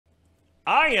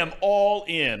I am all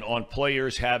in on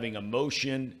players having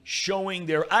emotion, showing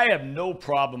their. I have no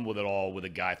problem with it all with a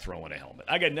guy throwing a helmet.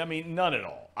 None at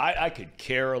all. I could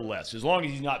care less as long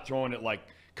as he's not throwing it like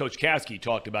Coach Caskey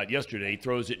talked about yesterday. He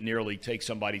throws it nearly, takes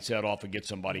somebody's head off, and gets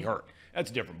somebody hurt. That's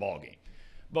a different ballgame.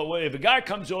 But if a guy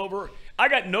comes over, I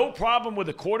got no problem with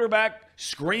a quarterback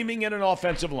screaming at an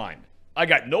offensive lineman. I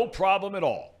got no problem at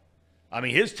all. I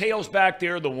mean, his tail's back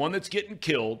there, the one that's getting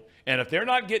killed. And if they're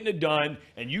not getting it done,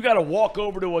 and you got to walk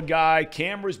over to a guy,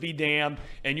 cameras be damned,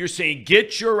 and you're saying,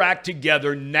 get your act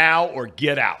together now or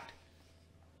get out.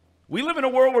 We live in a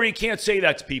world where you can't say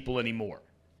that to people anymore.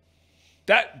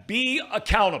 Be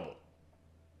accountable.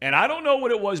 And I don't know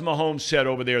what it was Mahomes said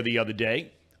over there the other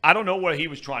day. I don't know whether he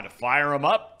was trying to fire him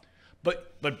up.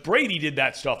 But Brady did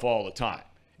that stuff all the time.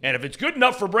 And if it's good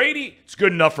enough for Brady, it's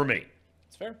good enough for me.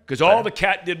 It's fair. Because all the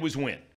cat did was win.